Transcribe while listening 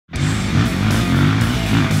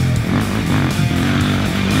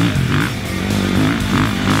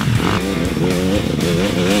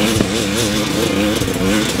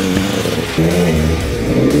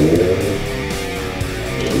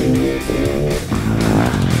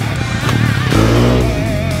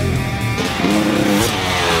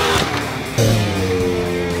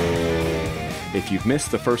If you've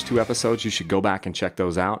missed the first 2 episodes, you should go back and check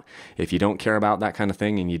those out. If you don't care about that kind of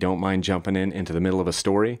thing and you don't mind jumping into the middle of a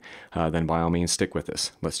story, then by all means stick with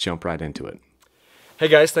us. Let's jump right into it. Hey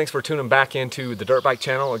guys, thanks for tuning back into the Dirt Bike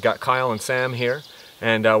channel. I've got Kyle and Sam here,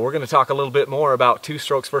 and we're going to talk a little bit more about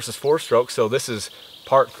 2-strokes versus 4-strokes. So this is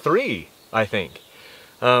part 3, I think.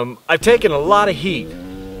 I've taken a lot of heat.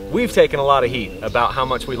 We've taken a lot of heat about how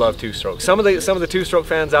much we love 2-strokes. Some of the 2-stroke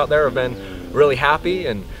fans out there have been really happy,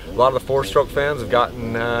 and a lot of the 4-stroke fans have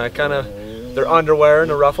gotten kind of their underwear in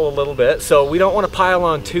a ruffle a little bit. So we don't want to pile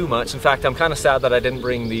on too much. In fact, I'm kind of sad that I didn't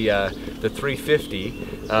bring the 350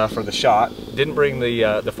 for the shot. Didn't bring the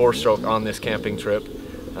 4-stroke on this camping trip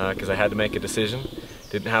because I had to make a decision.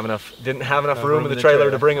 Didn't have enough room in the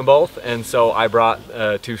trailer to bring them both, and so I brought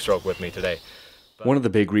a 2-stroke with me today. One of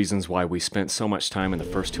the big reasons why we spent so much time in the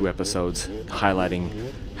first 2 episodes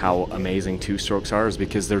highlighting how amazing 2-strokes are is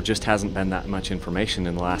because there just hasn't been that much information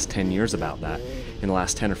in the last 10 years about that. In the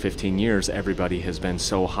last 10 or 15 years, everybody has been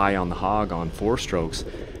so high on the hog on 4-strokes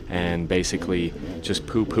and basically just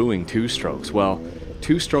poo-pooing 2-strokes. Well,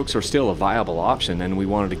 2-strokes are still a viable option, and we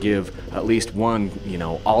wanted to give at least one,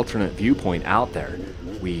 alternate viewpoint out there.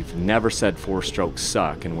 We've never said 4-strokes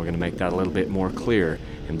suck, and we're going to make that a little bit more clear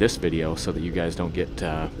in this video so that you guys don't get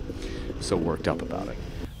so worked up about it.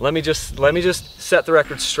 Let me just set the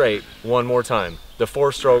record straight one more time. The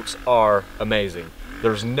 4-strokes are amazing.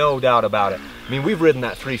 There's no doubt about it. I mean, we've ridden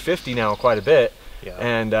that 350 now quite a bit, yeah.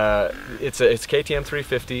 And it's KTM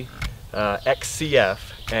 350 XCF,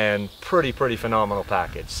 and pretty phenomenal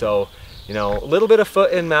package. So, a little bit of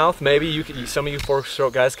foot in mouth, maybe some of you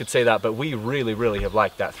 4-stroke guys could say that, but we really have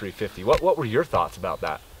liked that 350. What were your thoughts about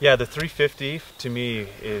that? Yeah, the 350 to me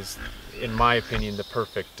is, in my opinion, the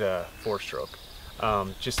perfect 4-stroke.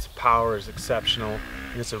 Just the power is exceptional,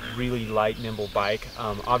 and it's a really light, nimble bike.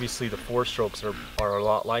 Obviously the 4-strokes are a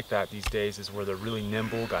lot like that these days, is where they're really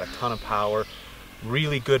nimble, got a ton of power,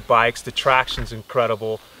 really good bikes. The traction's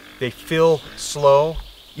incredible. They feel slow,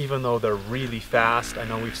 even though they're really fast. I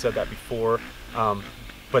know we've said that before,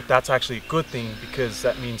 but that's actually a good thing because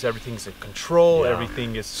that means everything's in control, yeah.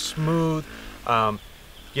 Everything is smooth. At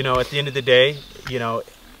the end of the day,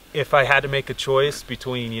 if I had to make a choice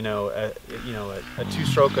between a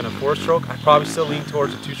 2-stroke and a 4-stroke, I'd probably still lean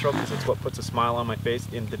towards a 2-stroke because it's what puts a smile on my face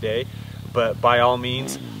at the end of the day. But by all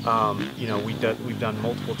means, we've done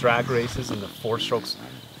multiple drag races, and the 4-stroke's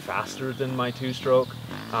faster than my 2-stroke.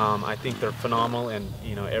 I think they're phenomenal, and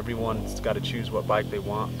everyone's got to choose what bike they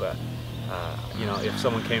want. But if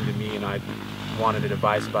someone came to me and I wanted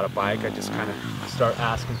advice about a bike, I just kind of start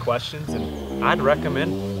asking questions, and I'd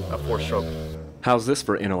recommend a 4-stroke. How's this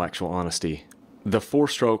for intellectual honesty? The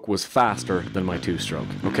 4-stroke was faster than my 2-stroke,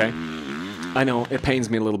 okay? I know it pains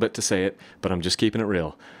me a little bit to say it, but I'm just keeping it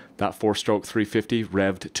real. That 4-stroke 350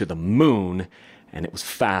 revved to the moon, and it was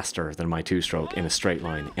faster than my 2-stroke in a straight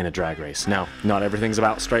line in a drag race. Now, not everything's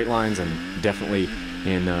about straight lines, and definitely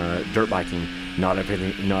in dirt biking, not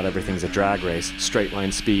everything's a drag race. Straight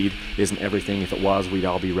line speed isn't everything. If it was, we'd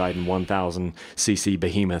all be riding 1,000cc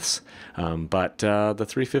behemoths. But the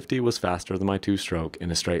 350 was faster than my 2-stroke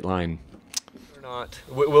in a straight line. Or not,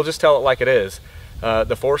 we'll just tell it like it is. The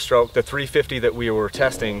 4-stroke, the 350 that we were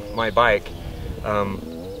testing my bike,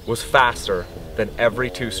 was faster than every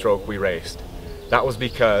 2-stroke we raced. That was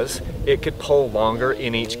because it could pull longer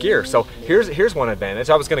in each gear. So here's one advantage.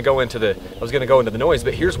 I was going to go into the noise,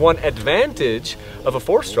 but here's one advantage of a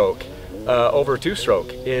 4-stroke over a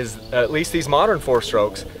 2-stroke is at least these modern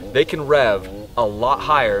 4-strokes, they can rev a lot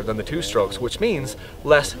higher than the 2-strokes, which means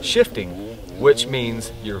less shifting, which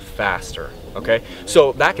means you're faster. Okay,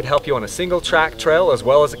 so that could help you on a single track trail as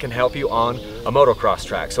well as it can help you on a motocross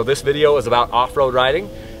track. So this video is about off-road riding,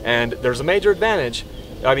 and there's a major advantage.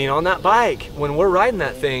 I mean, on that bike, when we're riding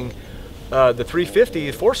that thing, the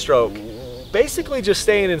 350 4-stroke, basically just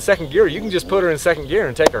staying in 2nd gear, you can just put her in 2nd gear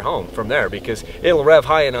and take her home from there because it'll rev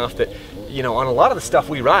high enough that, on a lot of the stuff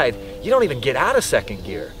we ride, you don't even get out of 2nd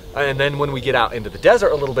gear. And then when we get out into the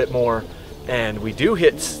desert a little bit more, and we do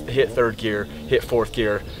hit 3rd gear, hit 4th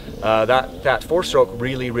gear, that 4-stroke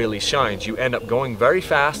really shines. You end up going very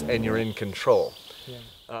fast and you're in control.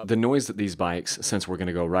 The noise that these bikes, since we're going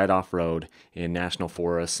to go right off-road in national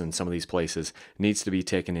forests and some of these places, needs to be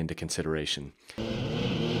taken into consideration.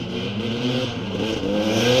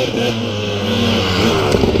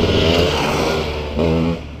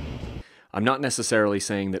 I'm not necessarily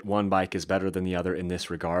saying that one bike is better than the other in this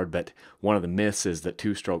regard, but one of the myths is that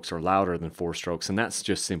 2-strokes are louder than 4-strokes, and that's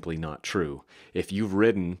just simply not true. If you've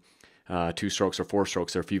ridden 2-strokes or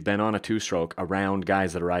 4-strokes, or if you've been on a 2-stroke around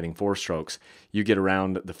guys that are riding 4-strokes, you get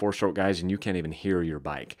around the 4-stroke guys and you can't even hear your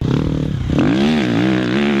bike.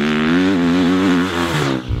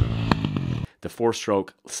 The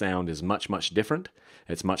four-stroke sound is much, much different.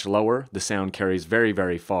 It's much lower. The sound carries very,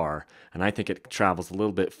 very far, and I think it travels a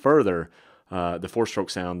little bit further, the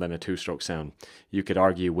four-stroke sound, than a two-stroke sound. You could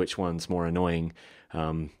argue which one's more annoying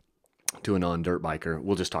to a non-dirt biker.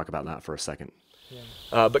 We'll just talk about that for a second.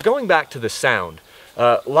 Yeah. But going back to the sound,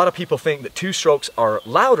 a lot of people think that two strokes are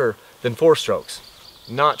louder than four strokes.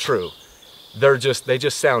 Not true. They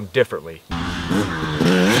just sound differently.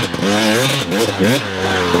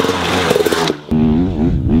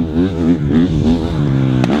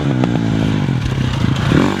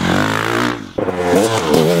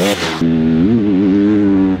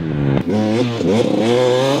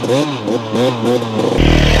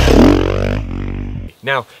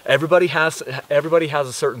 Now, everybody has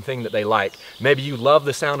a certain thing that they like. Maybe you love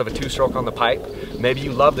the sound of a two-stroke on the pipe. Maybe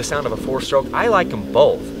you love the sound of a four-stroke. I like them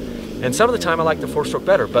both. And some of the time I like the four-stroke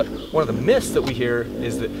better, but one of the myths that we hear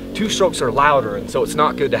is that two-strokes are louder, and so it's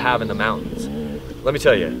not good to have in the mountains. Let me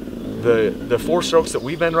tell you, the four-strokes that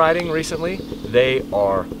we've been riding recently, they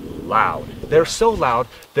are loud. They're so loud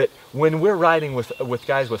that when we're riding with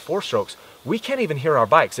guys with four-strokes, we can't even hear our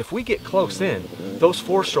bikes. If we get close in, those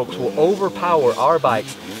four-strokes will overpower our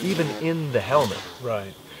bikes even in the helmet.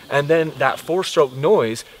 Right. And then that four-stroke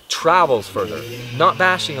noise travels further. Not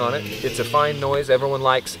bashing on it, it's a fine noise. Everyone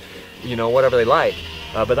likes, you know, whatever they like.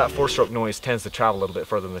 But that four-stroke noise tends to travel a little bit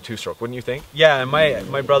further than the two-stroke, wouldn't you think? Yeah, and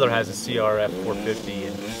my brother has a CRF 450,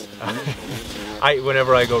 and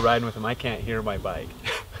whenever I go riding with him, I can't hear my bike.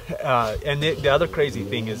 And the other crazy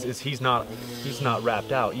thing is he's not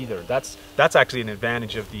wrapped out either. That's actually an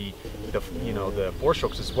advantage of the four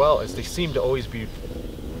strokes as well, as they seem to always be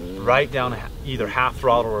right down either half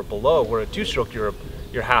throttle or below, where a two stroke you're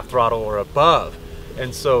half throttle or above.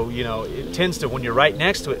 And so, you know, it tends to, when you're right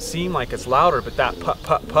next to it, seem like it's louder, but that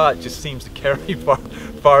putt just seems to carry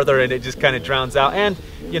farther, and it just kind of drowns out. And,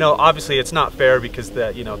 you know, obviously it's not fair because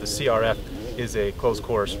the CRF is a closed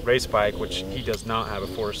course race bike, which he does not have a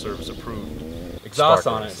Forest Service approved exhaust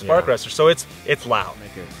on it, spark arrestor, so it's loud.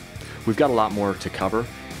 We've got a lot more to cover,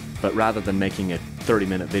 but rather than making a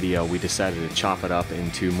 30-minute video, we decided to chop it up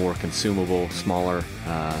into more consumable, smaller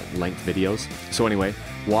length videos. So anyway,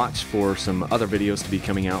 watch for some other videos to be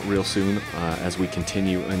coming out real soon as we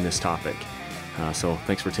continue in this topic. So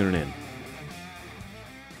thanks for tuning in.